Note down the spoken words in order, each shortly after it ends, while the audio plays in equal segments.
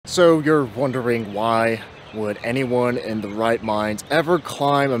So you're wondering, why would anyone in the right mind ever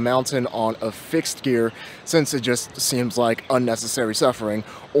climb a mountain on a fixed gear, since it just seems like unnecessary suffering?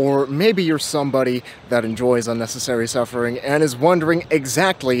 Or maybe you're somebody that enjoys unnecessary suffering and is wondering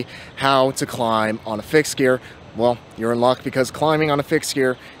exactly how to climb on a fixed gear. Well, you're in luck, because climbing on a fixed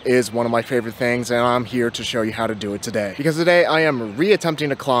gear is one of my favorite things, and I'm here to show you how to do it today. Because today I am re-attempting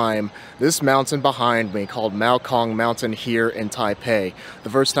to climb this mountain behind me called Maokong Mountain here in Taipei. The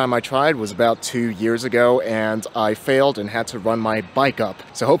first time I tried was about 2 years ago, and I failed and had to run my bike up.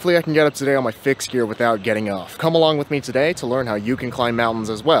 So hopefully I can get up today on my fixed gear without getting off. Come along with me today to learn how you can climb mountains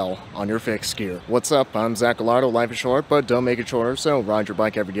as well on your fixed gear. What's up? I'm Zach Gallardo. Life is short, but don't make it shorter, so ride your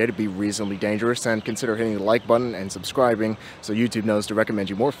bike every day to be reasonably dangerous, and consider hitting the like button and subscribing so YouTube knows to recommend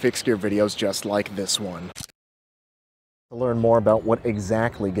you more fixed gear videos just like this one. To learn more about what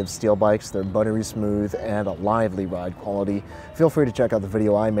exactly gives steel bikes their buttery smooth and lively ride quality, feel free to check out the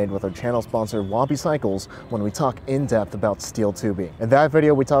video I made with our channel sponsor Wabi Cycles when we talk in depth about steel tubing. In that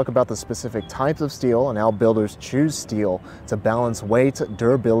video we talk about the specific types of steel and how builders choose steel to balance weight,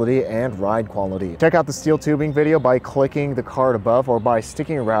 durability, and ride quality. Check out the steel tubing video by clicking the card above or by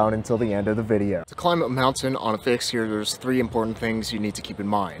sticking around until the end of the video. To climb a mountain on a fixed gear, there's 3 important things you need to keep in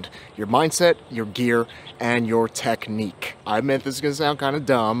mind: your mindset, your gear, and your technique. I admit this is going to sound kind of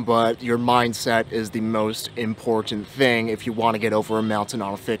dumb, but your mindset is the most important thing if you want to get over a mountain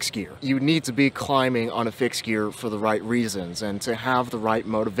on a fixed gear. You need to be climbing on a fixed gear for the right reasons and to have the right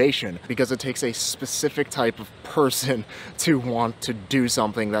motivation, because it takes a specific type of person to want to do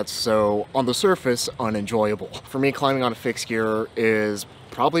something that's so, on the surface, unenjoyable. For me, climbing on a fixed gear is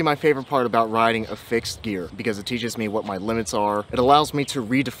probably my favorite part about riding a fixed gear, because it teaches me what my limits are. It allows me to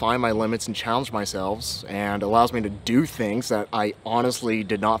redefine my limits and challenge myself, and allows me to do things that I honestly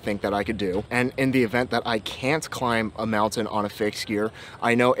did not think that I could do. And in the event that I can't climb a mountain on a fixed gear,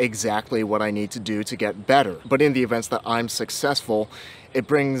 I know exactly what I need to do to get better. But in the events that I'm successful, it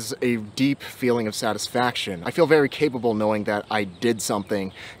brings a deep feeling of satisfaction. I feel very capable knowing that I did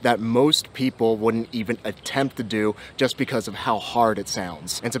something that most people wouldn't even attempt to do just because of how hard it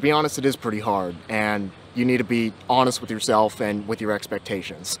sounds. And to be honest, it is pretty hard, and you need to be honest with yourself and with your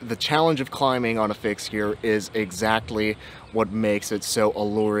expectations. The challenge of climbing on a fixed gear is exactly what makes it so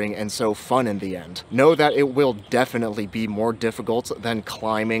alluring and so fun in the end. Know that it will definitely be more difficult than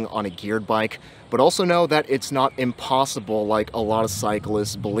climbing on a geared bike, but also know that it's not impossible like a lot of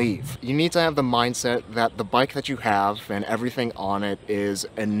cyclists believe. You need to have the mindset that the bike that you have and everything on it is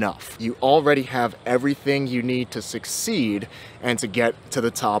enough. You already have everything you need to succeed and to get to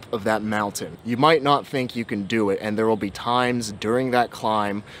the top of that mountain. You might not think you can do it, and there will be times during that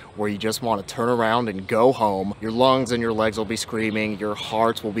climb where you just want to turn around and go home. Your lungs and your legs will be screaming, your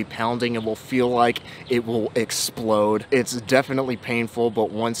heart will be pounding, and will feel like it will explode. It's definitely painful, but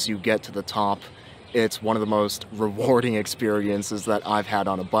once you get to the top, it's one of the most rewarding experiences that I've had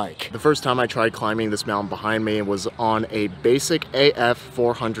on a bike. The first time I tried climbing this mountain behind me was on a basic AF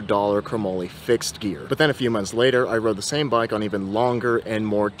 $400 Chromoly fixed gear. But then a few months later, I rode the same bike on even longer and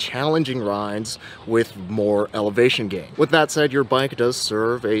more challenging rides with more elevation gain. With that said, your bike does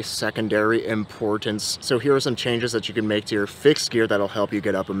serve a secondary importance, so here are some changes that you can make to your fixed gear that'll help you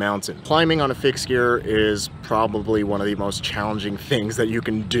get up a mountain. Climbing on a fixed gear is probably one of the most challenging things that you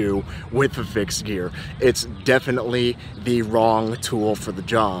can do with a fixed gear. It's definitely the wrong tool for the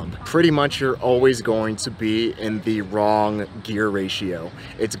job. Pretty much you're always going to be in the wrong gear ratio.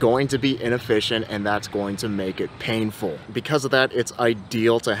 It's going to be inefficient, and that's going to make it painful. Because of that, it's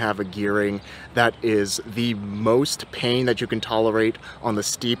ideal to have a gearing that is the most pain that you can tolerate on the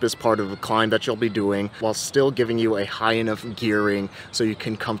steepest part of the climb that you'll be doing, while still giving you a high enough gearing so you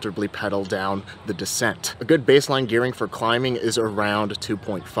can comfortably pedal down the descent. A good baseline gearing for climbing is around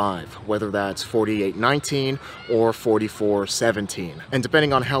 2.5, whether that's 48-19 or 44-17. And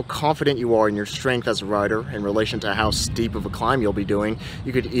depending on how confident you are in your strength as a rider in relation to how steep of a climb you'll be doing,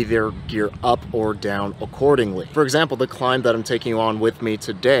 you could either gear up or down accordingly. For example, the climb that I'm taking on with me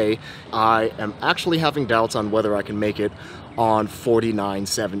today, I am actually having doubts on whether I can make it on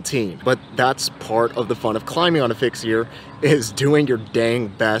 49-17. But that's part of the fun of climbing on a fixed gear, is doing your dang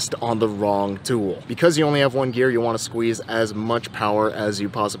best on the wrong tool. Because you only have one gear, you want to squeeze as much power as you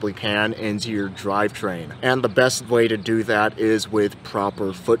possibly can into your drivetrain. And the best way to do that is with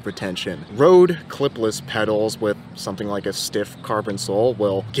proper foot retention. Road clipless pedals with something like a stiff carbon sole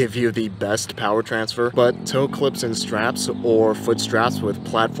will give you the best power transfer, but toe clips and straps or foot straps with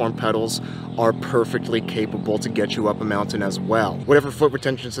platform pedals are perfectly capable to get you up a mountain as well. Whatever foot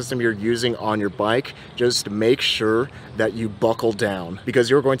retention system you're using on your bike, just make sure that that you buckle down, because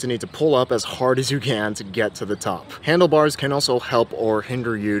you're going to need to pull up as hard as you can to get to the top. Handlebars can also help or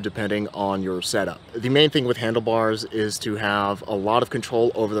hinder you depending on your setup. The main thing with handlebars is to have a lot of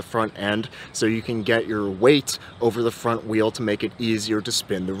control over the front end, so you can get your weight over the front wheel to make it easier to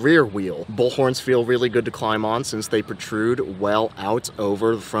spin the rear wheel. Bullhorns feel really good to climb on since they protrude well out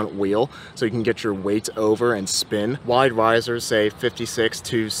over the front wheel, so you can get your weight over and spin. Wide risers, say 56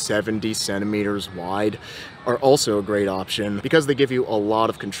 to 70 centimeters wide, are also a great option because they give you a lot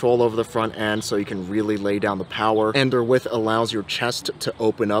of control over the front end, so you can really lay down the power, and their width allows your chest to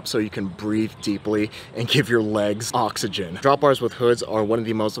open up so you can breathe deeply and give your legs oxygen. Drop bars with hoods are one of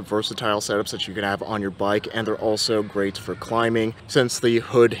the most versatile setups that you can have on your bike, and they're also great for climbing since the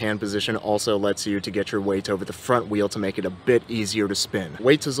hood hand position also lets you to get your weight over the front wheel to make it a bit easier to spin.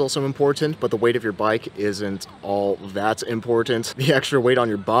 Weight is also important, but the weight of your bike isn't all that important. The extra weight on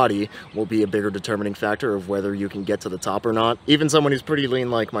your body will be a bigger determining factor of whether you can get to the top or not. Even someone who's pretty lean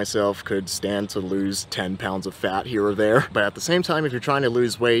like myself could stand to lose 10 pounds of fat here or there. But at the same time, if you're trying to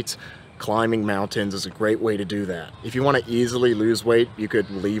lose weight, climbing mountains is a great way to do that. If you want to easily lose weight, you could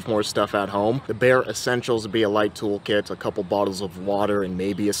leave more stuff at home. The bare essentials would be a light toolkit, a couple bottles of water, and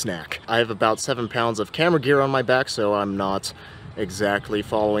maybe a snack. I have about 7 pounds of camera gear on my back, so I'm not exactly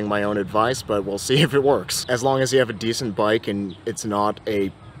following my own advice, but we'll see if it works. As long as you have a decent bike and it's not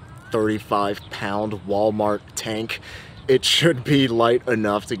a 35-pound Walmart tank, it should be light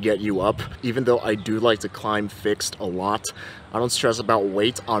enough to get you up. Even though I do like to climb fixed a lot, I don't stress about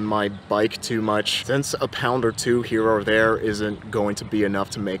weight on my bike too much, since a pound or two here or there isn't going to be enough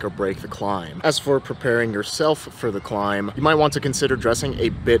to make or break the climb. As for preparing yourself for the climb, you might want to consider dressing a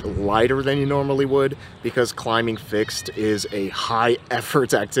bit lighter than you normally would, because climbing fixed is a high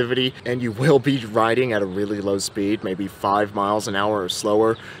effort activity and you will be riding at a really low speed, maybe 5 miles an hour or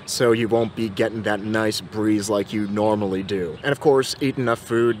slower, so you won't be getting that nice breeze like you normally do. And of course, eat enough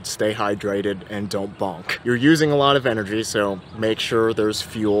food, stay hydrated, and don't bonk. You're using a lot of energy, so make sure there's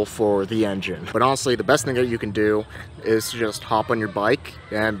fuel for the engine. But honestly, the best thing that you can do is to just hop on your bike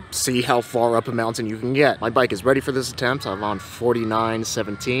and see how far up a mountain you can get. My bike is ready for this attempt. I'm on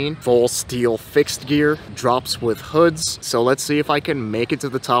 4917, full steel fixed gear, drops with hoods. So let's see if I can make it to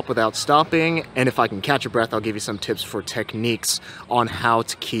the top without stopping, and if I can catch a breath, I'll give you some tips for techniques on how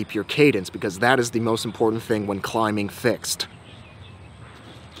to keep your cadence, because that is the most important thing when climbing fixed.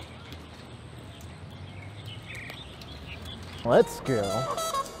 Let's go.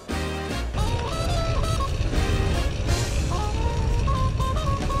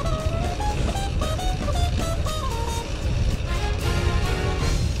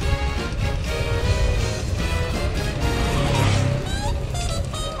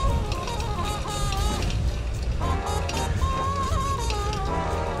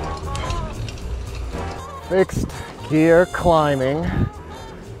 Fixed gear climbing.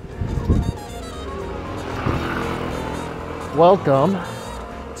 Welcome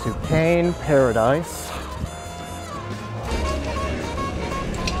to Pain Paradise.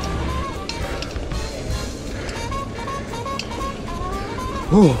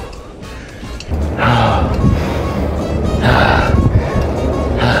 Ooh.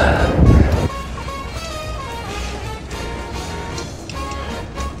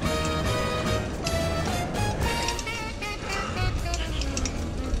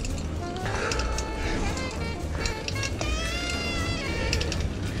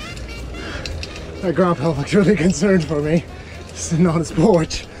 My grandpa looks really concerned for me, sitting on his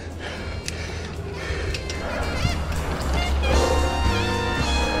porch.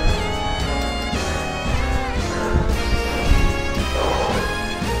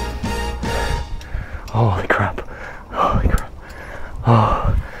 Holy crap, holy crap.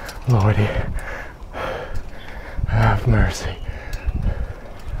 Oh, Lordy, have mercy.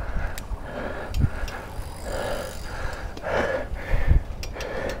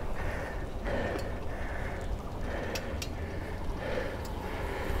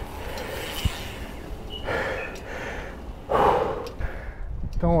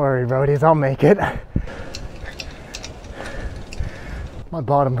 Don't worry, roadies, I'll make it. My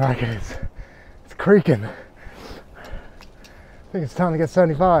bottom bracket is creaking. I think it's time to get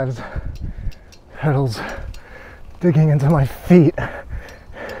 75s. Pedals digging into my feet. I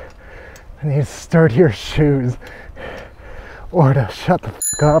need sturdier shoes, or to shut the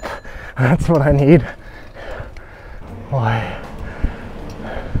fuck up. That's what I need. Why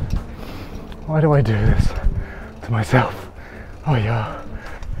do I do this to myself? Oh yeah.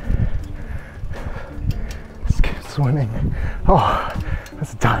 Just keep swimming. Oh,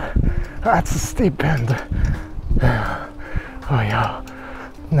 that's done. That's a steep bend. Oh yeah.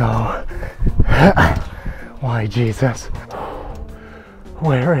 No. Why, Jesus?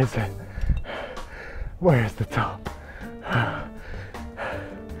 Where is it? Where's the top?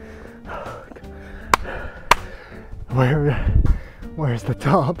 Where's the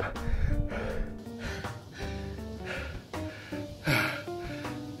top?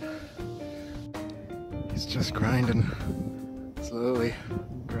 He's just grinding, slowly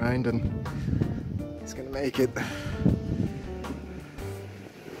grinding. He's gonna make it.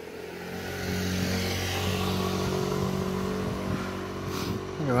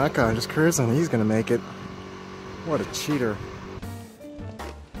 Look at that guy just cruising. He's gonna make it. What a cheater.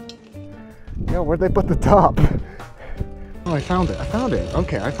 Yo, where'd they put the top? Oh, I found it. I found it.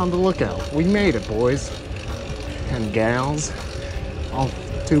 Okay, I found the lookout. We made it, boys and gals. All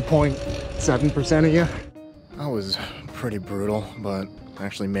 2.7% of you. That was pretty brutal, but I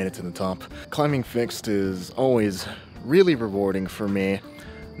actually made it to the top. Climbing fixed is always really rewarding for me.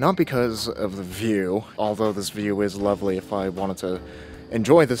 Not because of the view, although this view is lovely. If I wanted to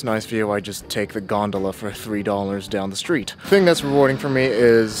enjoy this nice view, I just take the gondola for $3 down the street. The thing that's rewarding for me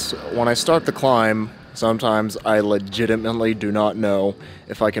is when I start the climb, sometimes I legitimately do not know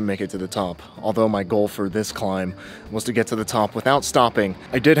if I can make it to the top. Although my goal for this climb was to get to the top without stopping.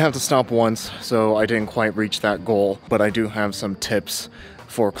 I did have to stop once, so I didn't quite reach that goal, but I do have some tips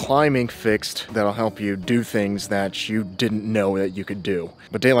for climbing fixed that'll help you do things that you didn't know that you could do.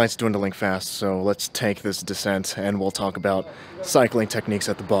 But daylight's dwindling fast, so let's take this descent and we'll talk about cycling techniques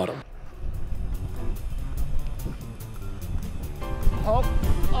at the bottom.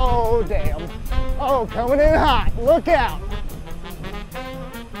 Oh damn. Oh, coming in hot, look out.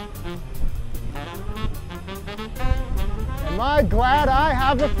 Am I glad I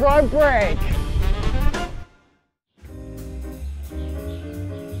have a front brake?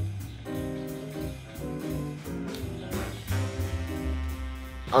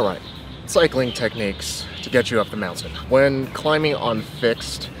 Alright, cycling techniques to get you up the mountain. When climbing on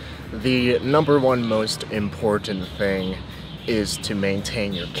fixed, the #1 most important thing is to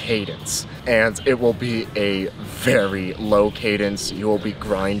maintain your cadence. And it will be a very low cadence, you will be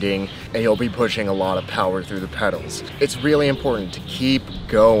grinding, and you'll be pushing a lot of power through the pedals. It's really important to keep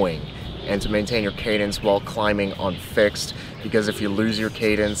going and to maintain your cadence while climbing on fixed, because if you lose your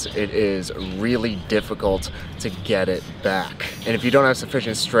cadence, it is really difficult to get it back. And if you don't have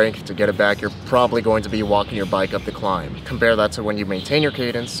sufficient strength to get it back, you're probably going to be walking your bike up the climb. Compare that to when you maintain your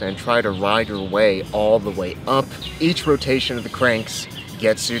cadence and try to ride your way all the way up. Each rotation of the cranks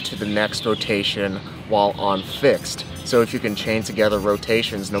gets you to the next rotation while on fixed. So if you can chain together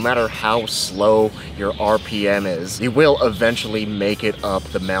rotations, no matter how slow your RPM is, you will eventually make it up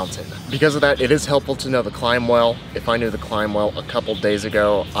the mountain. Because of that, it is helpful to know the climb well. If I knew the climb well a couple days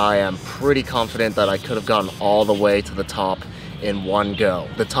ago, I am pretty confident that I could have gotten all the way to the top in one go.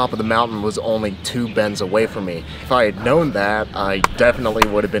 The top of the mountain was only 2 bends away from me. If I had known that, I definitely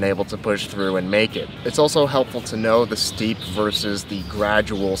would have been able to push through and make it. It's also helpful to know the steep versus the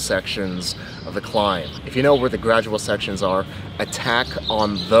gradual sections of the climb. If you know where the gradual sections are, attack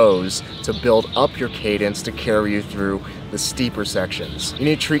on those to build up your cadence to carry you through the steeper sections. You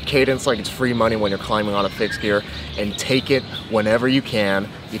need to treat cadence like it's free money when you're climbing on a fixed gear, and take it whenever you can,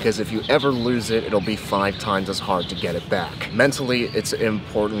 because if you ever lose it, it'll be 5 times as hard to get it back. Mentally, it's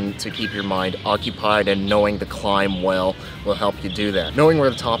important to keep your mind occupied, and knowing the climb well will help you do that. Knowing where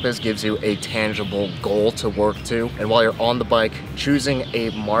the top is gives you a tangible goal to work to, and while you're on the bike, choosing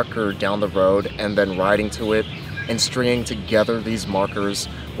a marker down the road and then riding to it and stringing together these markers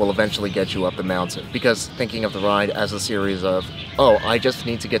will eventually get you up the mountain. Because thinking of the ride as a series of, oh, I just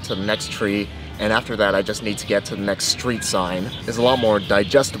need to get to the next tree, and after that I just need to get to the next street sign, is a lot more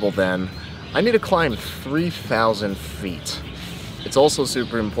digestible than, I need to climb 3,000 feet. It's also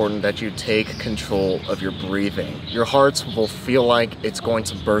super important that you take control of your breathing. Your heart will feel like it's going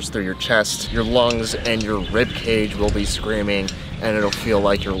to burst through your chest, your lungs and your rib cage will be screaming, and it'll feel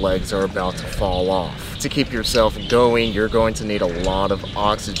like your legs are about to fall off. To keep yourself going, you're going to need a lot of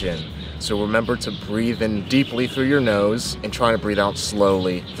oxygen. So remember to breathe in deeply through your nose and try to breathe out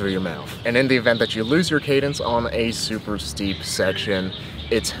slowly through your mouth. And in the event that you lose your cadence on a super steep section,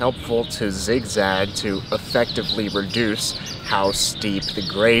 it's helpful to zigzag to effectively reduce how steep the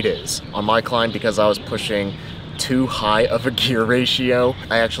grade is. On my climb, because I was pushing too high of a gear ratio,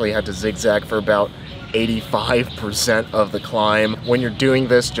 I actually had to zigzag for about 85% of the climb. When you're doing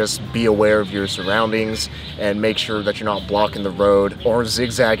this, just be aware of your surroundings and make sure that you're not blocking the road or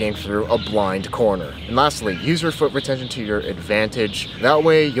zigzagging through a blind corner. And lastly, use your foot retention to your advantage. That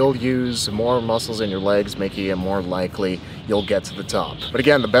way you'll use more muscles in your legs, making it more likely you'll get to the top. But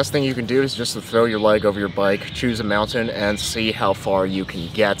again, the best thing you can do is just to throw your leg over your bike, choose a mountain, and see how far you can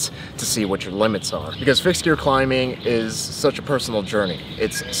get to see what your limits are. Because fixed gear climbing is such a personal journey.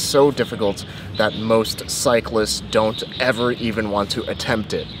 It's so difficult that most cyclists don't ever even want to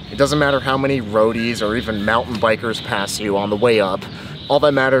attempt it. It doesn't matter how many roadies or even mountain bikers pass you on the way up. All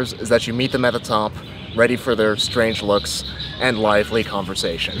that matters is that you meet them at the top, ready for their strange looks and lively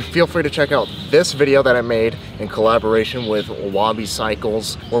conversation. Feel free to check out this video that I made in collaboration with Wabi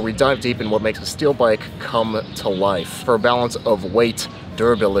Cycles, where we dive deep in what makes a steel bike come to life for a balance of weight,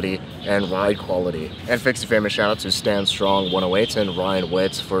 durability, and ride quality. And Fixie famous shout out to Stand Strong 108 and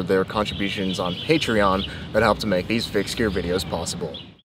Witt for their contributions on Patreon that help to make these fixed gear videos possible.